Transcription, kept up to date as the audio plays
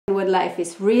What life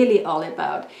is really all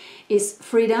about is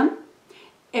freedom,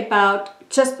 about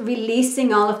just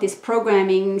releasing all of these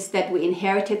programmings that we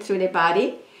inherited through the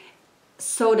body,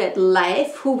 so that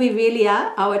life, who we really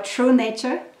are, our true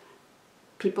nature,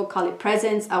 people call it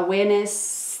presence,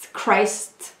 awareness,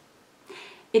 Christ,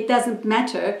 it doesn't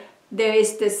matter. There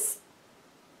is this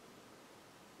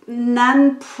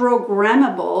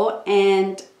non-programmable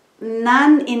and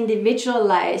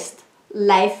non-individualized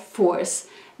life force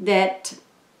that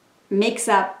makes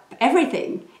up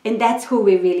everything, and that's who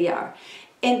we really are.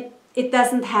 And it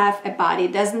doesn't have a body,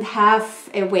 doesn't have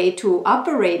a way to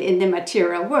operate in the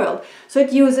material world, so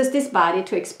it uses this body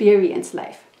to experience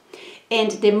life.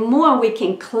 And the more we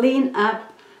can clean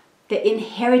up the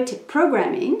inherited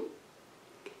programming,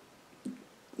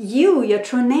 your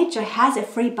true nature has a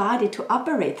free body to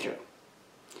operate through.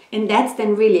 And that's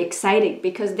then really exciting,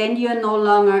 because then you're no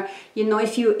longer,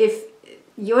 if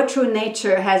your true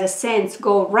nature has a sense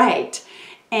go right,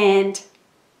 and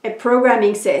a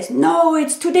programming says, no,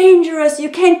 it's too dangerous, you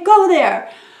can't go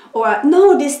there, or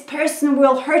no, this person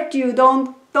will hurt you,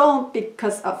 don't,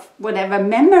 because of whatever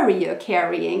memory you're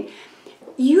carrying,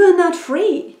 you are not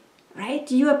free,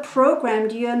 right? You are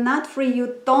programmed, you are not free,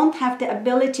 you don't have the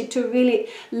ability to really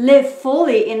live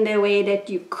fully in the way that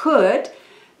you could,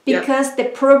 because the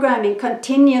programming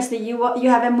continuously, you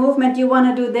have a movement, you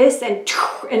want to do this, and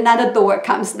another door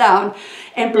comes down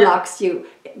and blocks you.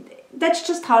 That's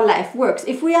just how life works.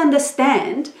 If we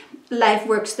understand life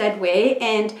works that way,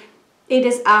 and it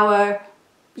is our,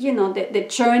 the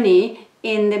journey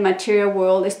in the material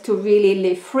world is to really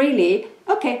live freely.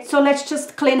 Okay, so let's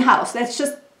just clean house. Let's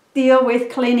just deal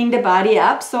with cleaning the body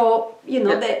up. So,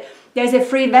 there's a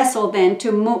free vessel then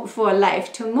to move, for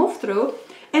life to move through,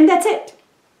 and that's it.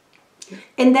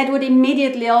 And that would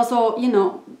immediately also,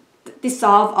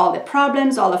 dissolve all the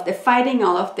problems, all of the fighting,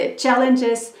 all of the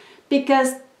challenges,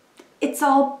 because it's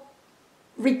all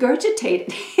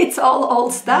regurgitated. It's all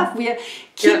old stuff. We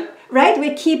keep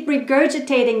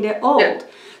regurgitating the old. Yeah.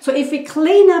 So if we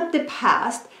clean up the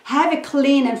past, have a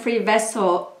clean and free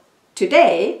vessel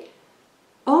today,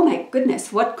 oh my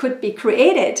goodness, what could be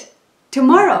created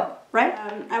tomorrow, right?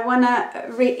 I want to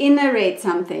reiterate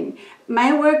something.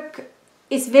 My work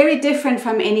is very different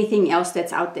from anything else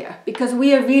that's out there, because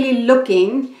we are really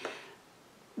looking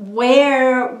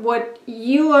where what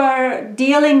you are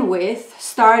dealing with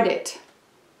started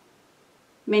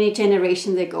many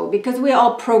generations ago, because we're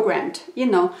all programmed.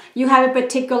 You have a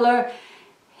particular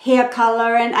hair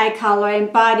color and eye color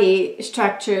and body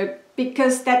structure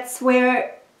because that's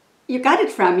where you got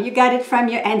it from. You got it from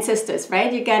your ancestors,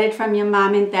 right? You got it from your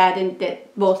mom and dad and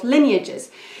both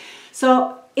lineages.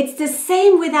 So it's the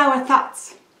same with our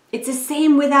thoughts. It's the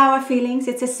same with our feelings.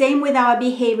 It's the same with our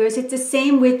behaviors. It's the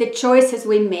same with the choices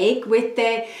we make, with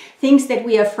the things that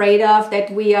we are afraid of,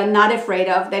 that we are not afraid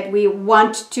of, that we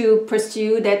want to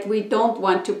pursue, that we don't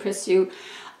want to pursue.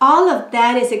 All of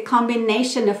that is a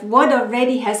combination of what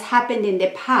already has happened in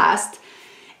the past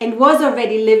and was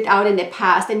already lived out in the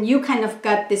past. And you kind of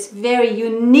got this very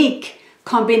unique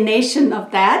combination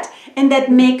of that, and that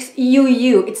makes you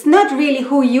you. It's not really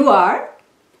who you are.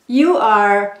 You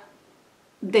are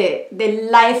the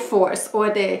life force,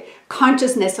 or the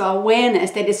consciousness or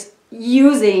awareness that is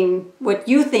using what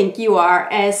you think you are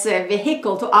as a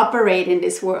vehicle to operate in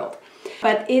this world.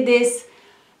 But it is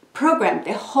programmed.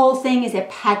 The whole thing is a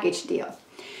package deal.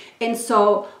 And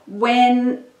so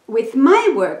with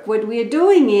my work, what we're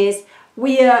doing is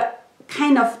we are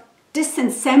kind of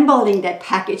disassembling that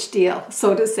package deal,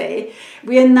 so to say.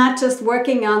 We are not just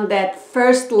working on that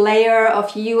first layer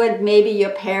of you and maybe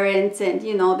your parents and,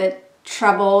 the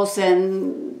troubles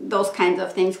and those kinds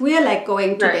of things. We are like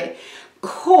going to the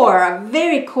core,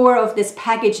 very core of this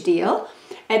package deal,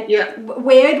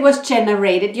 where it was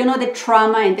generated, the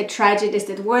trauma and the tragedies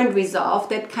that weren't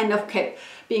resolved, that kind of kept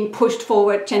being pushed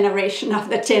forward generation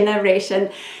after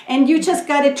generation. And you just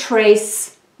got to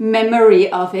trace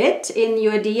memory of it in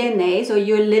your DNA, so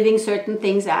you're living certain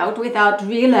things out without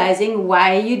realizing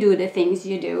why you do the things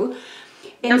you do.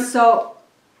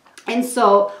 And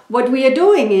so what we are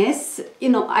doing is,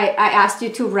 I asked you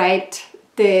to write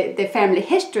the family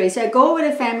history. So I go over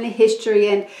the family history,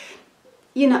 and,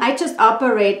 I just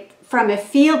operate from a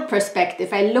field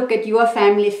perspective. I look at your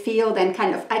family field and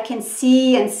kind of, I can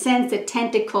see and sense the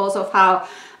tentacles of how,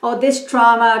 this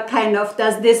trauma kind of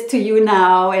does this to you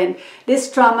now, and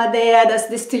this trauma there does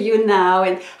this to you now,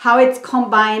 and how it's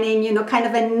combining, kind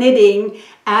of a knitting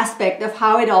aspect of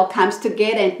how it all comes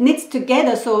together and knits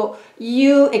together so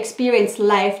you experience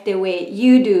life the way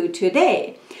you do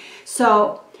today.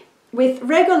 So with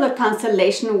regular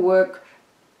constellation work,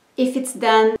 if it's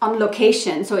done on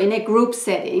location, so in a group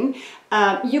setting,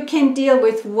 you can deal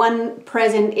with one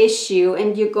present issue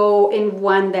and you go in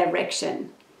one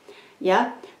direction.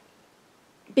 Yeah?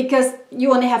 Because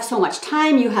you only have so much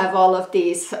time, you have all of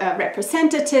these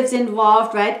representatives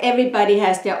involved, right? Everybody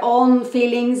has their own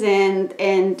feelings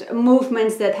and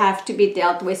movements that have to be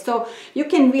dealt with. So you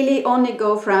can really only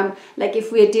go from, like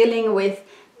if we're dealing with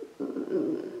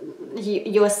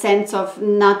your sense of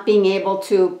not being able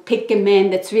to pick a man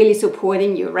that's really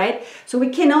supporting you, right? So we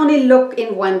can only look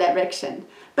in one direction.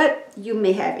 But you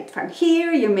may have it from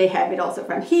here, you may have it also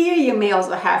from here, you may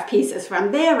also have pieces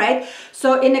from there, right?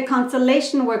 So in a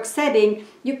constellation work setting,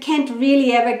 you can't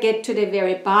really ever get to the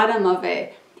very bottom of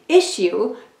a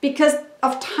issue because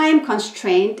of time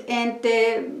constraint and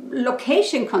the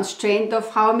location constraint of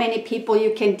how many people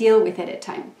you can deal with at a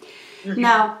time. Mm-hmm.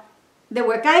 Now, the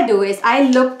work I do is I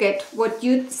look at what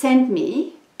you send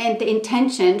me and the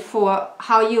intention for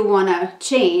how you want to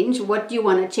change, what you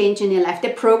want to change in your life, the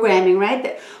programming,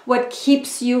 right? What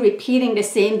keeps you repeating the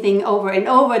same thing over and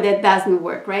over that doesn't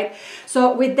work, right?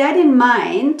 So with that in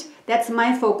mind, that's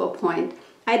my focal point.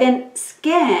 I then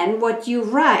scan what you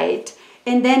write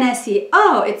and then I see,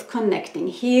 oh, it's connecting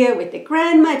here with the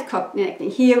grandma, it's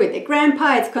connecting here with the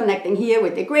grandpa, it's connecting here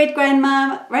with the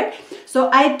great-grandma, right? So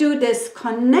I do this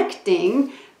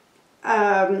connecting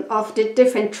of the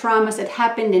different traumas that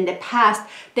happened in the past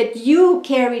that you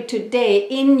carry today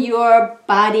in your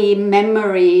body,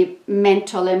 memory,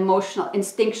 mental, emotional,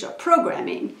 instinctual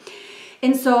programming.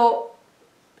 And so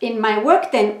in my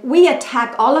work then, we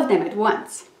attack all of them at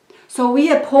once. So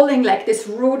we are pulling like this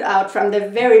root out from the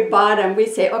very bottom. We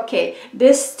say, okay,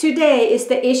 this today is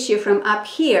the issue from up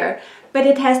here, but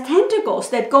it has tentacles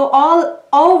that go all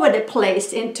over the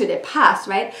place into the past,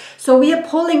 right? So we are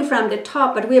pulling from the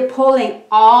top, but we're pulling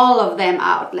all of them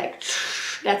out. Like,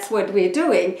 that's what we're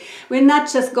doing. We're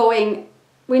not just pulling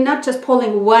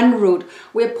one root.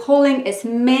 We're pulling as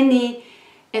many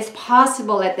as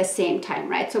possible at the same time,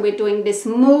 right? So we're doing this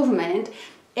movement,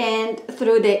 and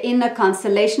through the inner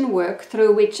constellation work,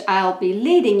 through which I'll be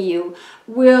leading you,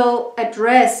 we'll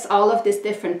address all of these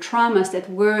different traumas that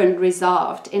weren't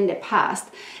resolved in the past.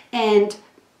 And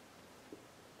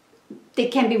they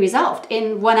can be resolved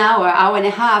in 1 hour, hour and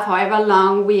a half, however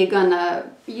long we're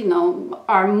gonna,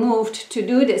 are moved to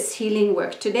do this healing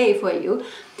work today for you.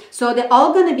 So they're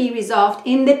all gonna be resolved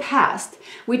in the past,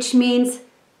 which means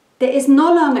there is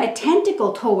no longer a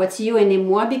tentacle towards you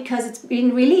anymore because it's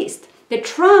been released. The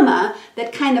trauma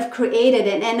that kind of created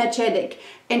an energetic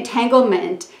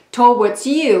entanglement towards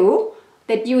you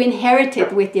that you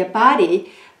inherited with your body,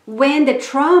 when the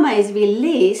trauma is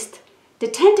released, the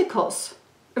tentacles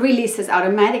releases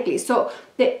automatically. So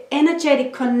the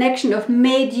energetic connection of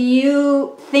made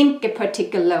you think a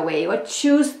particular way or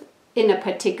choose in a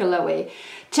particular way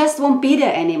just won't be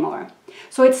there anymore.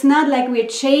 So it's not like we're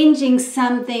changing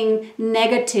something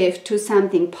negative to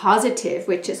something positive,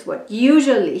 which is what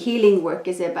usually healing work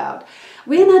is about.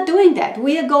 We're not doing that.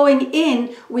 We are going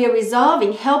in, we are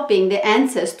resolving, helping the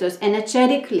ancestors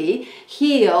energetically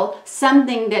heal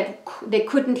something that they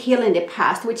couldn't heal in the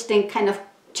past, which then kind of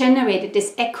generated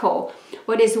this echo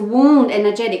or this wound,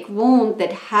 energetic wound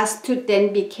that has to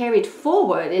then be carried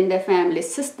forward in the family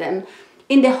system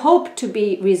in the hope to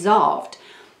be resolved.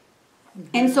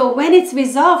 And so when it's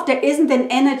resolved, there isn't an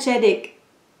energetic,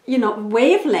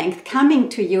 wavelength coming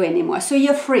to you anymore. So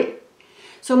you're free.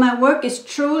 So my work is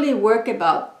truly work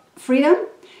about freedom.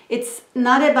 It's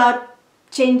not about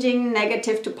changing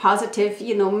negative to positive,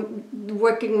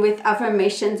 working with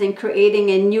affirmations and creating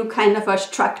a new kind of a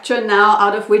structure now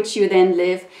out of which you then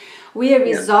live. We are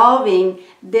resolving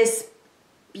this,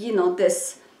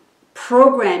 this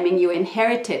programming you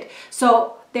inherited.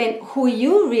 So then who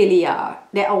you really are,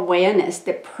 the awareness,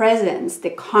 the presence, the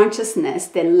consciousness,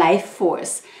 the life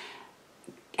force,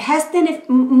 has then a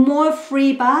more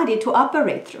free body to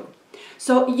operate through.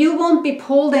 So you won't be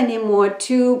pulled anymore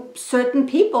to certain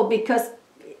people because,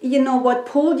 what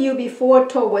pulled you before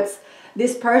towards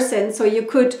this person, so you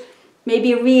could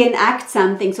maybe reenact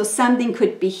something, so something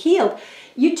could be healed.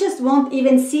 You just won't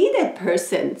even see that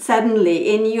person suddenly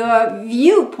in your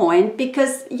viewpoint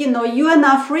because, you are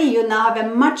now free. You now have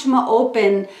a much more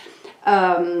open,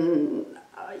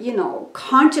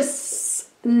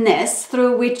 consciousness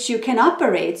through which you can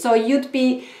operate. So you'd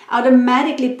be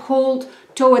automatically pulled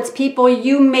towards people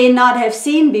you may not have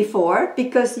seen before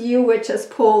because you were just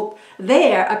pulled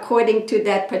there according to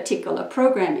that particular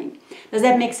programming. Does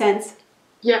that make sense?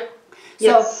 Yeah.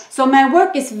 Yes. So my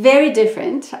work is very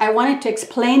different. I wanted to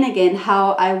explain again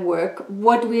how I work,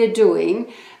 what we're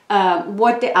doing,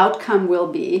 what the outcome will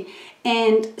be.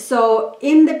 And so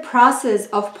in the process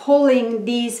of pulling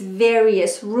these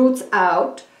various roots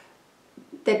out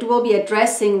that we'll be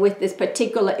addressing with this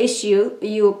particular issue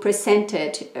you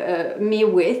presented me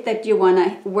with, that you want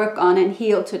to work on and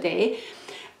heal today,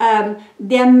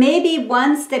 there may be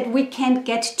ones that we can't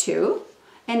get to,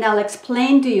 and I'll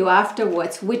explain to you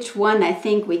afterwards which one I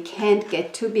think we can't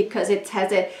get to, because it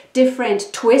has a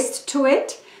different twist to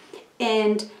it.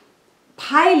 And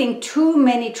piling too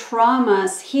many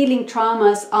traumas, healing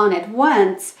traumas on at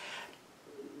once,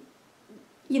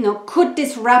 could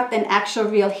disrupt an actual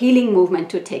real healing movement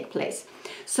to take place.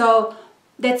 So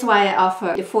that's why I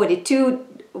offer the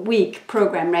 42-week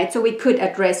program, right? So we could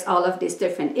address all of these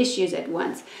different issues at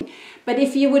once. But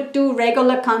if you would do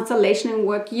regular constellation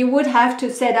work, you would have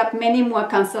to set up many more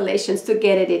constellations to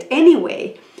get at it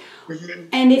anyway.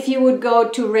 And if you would go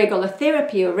to regular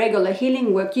therapy or regular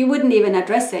healing work, you wouldn't even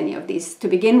address any of these to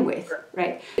begin with,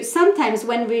 right? Sometimes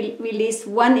when we release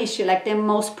one issue, like the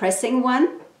most pressing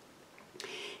one,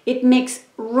 it makes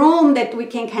room that we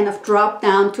can kind of drop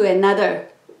down to another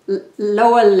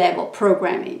lower level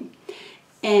programming.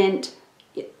 And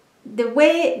the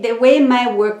way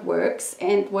my work works,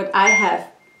 and what I have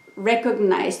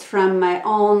recognized from my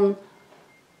own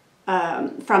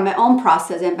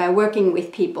process and by working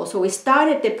with people. So we start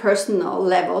at the personal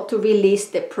level to release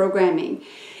the programming,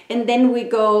 and then we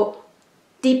go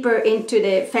deeper into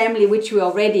the family, which we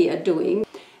already are doing,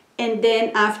 and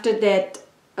then after that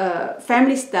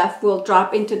family stuff will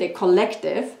drop into the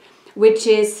collective, which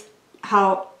is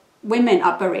how women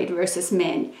operate versus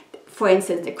men. For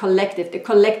instance, the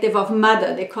collective of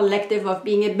mother, the collective of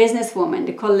being a businesswoman,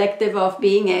 the collective of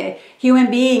being a human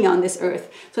being on this earth.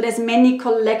 So there's many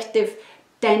collective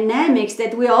dynamics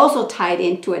that we're also tied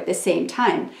into at the same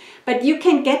time. But you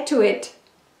can get to it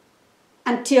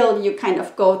until you kind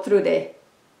of go through the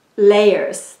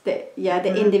layers, the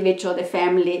individual, the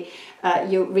family,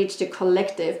 you reach the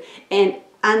collective. And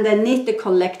underneath the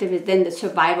collective is then the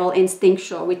survival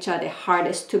instinctual, which are the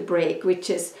hardest to break, which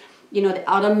is the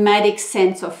automatic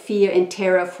sense of fear and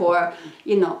terror for,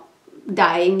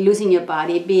 dying, losing your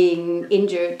body, being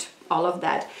injured, all of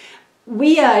that.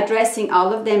 We are addressing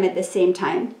all of them at the same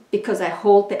time, because I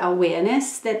hold the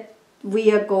awareness that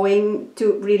we are going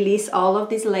to release all of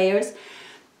these layers.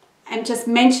 I'm just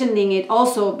mentioning it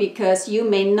also because you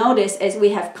may notice, as we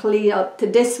have cleared out to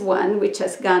this one, which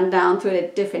has gone down through the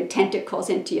different tentacles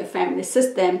into your family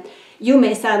system, you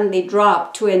may suddenly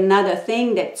drop to another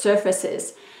thing that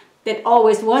surfaces that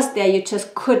always was there. You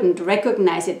just couldn't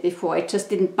recognize it before. It just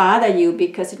didn't bother you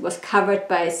because it was covered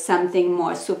by something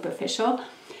more superficial.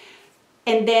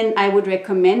 And then I would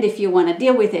recommend, if you want to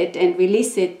deal with it and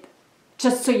release it,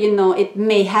 just so you know, it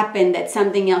may happen that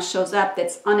something else shows up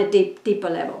that's on a deeper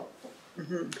level.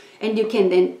 Mm-hmm. And you can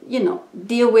then,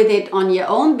 deal with it on your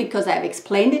own, because I've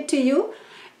explained it to you,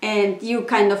 and you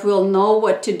kind of will know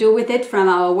what to do with it from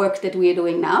our work that we're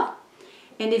doing now.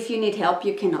 And if you need help,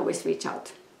 you can always reach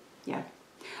out. Yeah.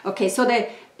 Okay, so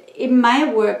in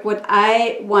my work, what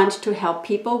I want to help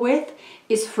people with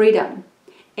is freedom.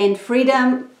 And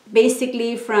freedom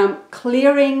basically from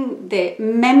clearing the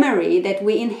memory that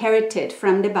we inherited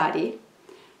from the body,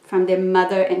 from the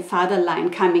mother and father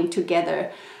line coming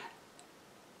together.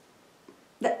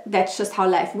 That's just how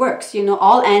life works.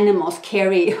 All animals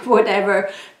carry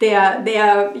whatever their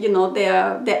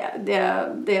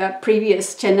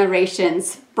previous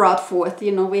generations brought forth.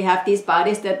 We have these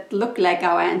bodies that look like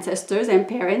our ancestors and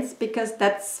parents, because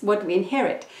that's what we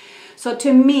inherit. So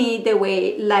to me, the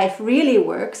way life really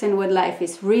works and what life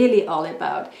is really all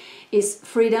about is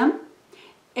freedom,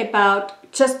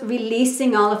 about just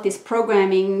releasing all of these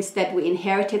programmings that we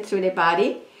inherited through the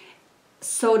body,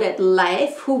 so that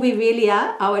life, who we really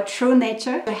are, our true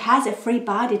nature, has a free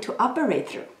body to operate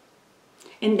through.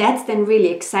 And that's then really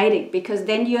exciting, because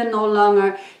then you're no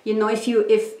longer,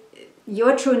 if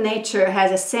your true nature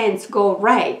has a sense go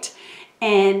right,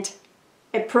 and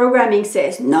a programming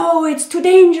says, no, it's too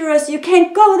dangerous, you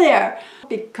can't go there,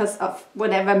 because of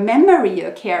whatever memory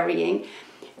you're carrying,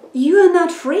 you are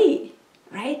not free.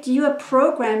 Right? You are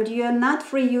programmed, you are not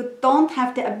free, you don't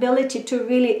have the ability to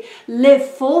really live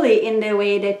fully in the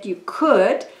way that you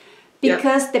could,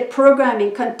 because the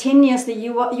programming continuously,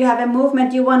 you have a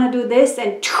movement, you want to do this,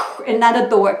 and another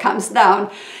door comes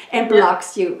down and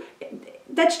blocks you.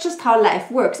 That's just how life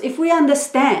works. If we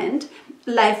understand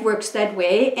life works that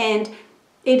way, and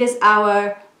it is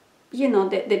our,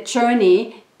 the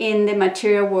journey in the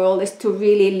material world is to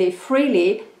really live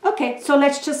freely, okay, so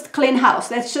let's just clean house,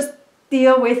 let's just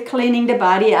deal with cleaning the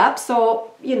body up,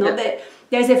 so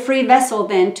there's a free vessel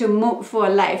then to move, for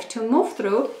life to move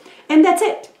through, and that's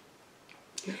it.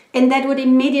 And that would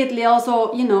immediately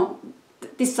also,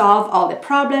 dissolve all the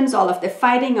problems, all of the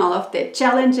fighting, all of the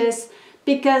challenges,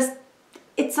 because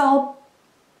it's all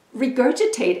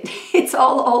regurgitated. It's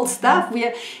all old stuff.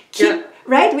 We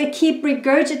keep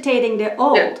regurgitating the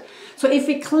old. Yeah. So if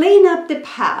we clean up the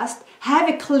past, have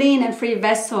a clean and free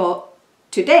vessel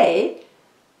today,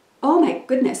 oh my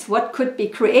goodness, what could be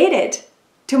created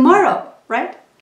tomorrow, right?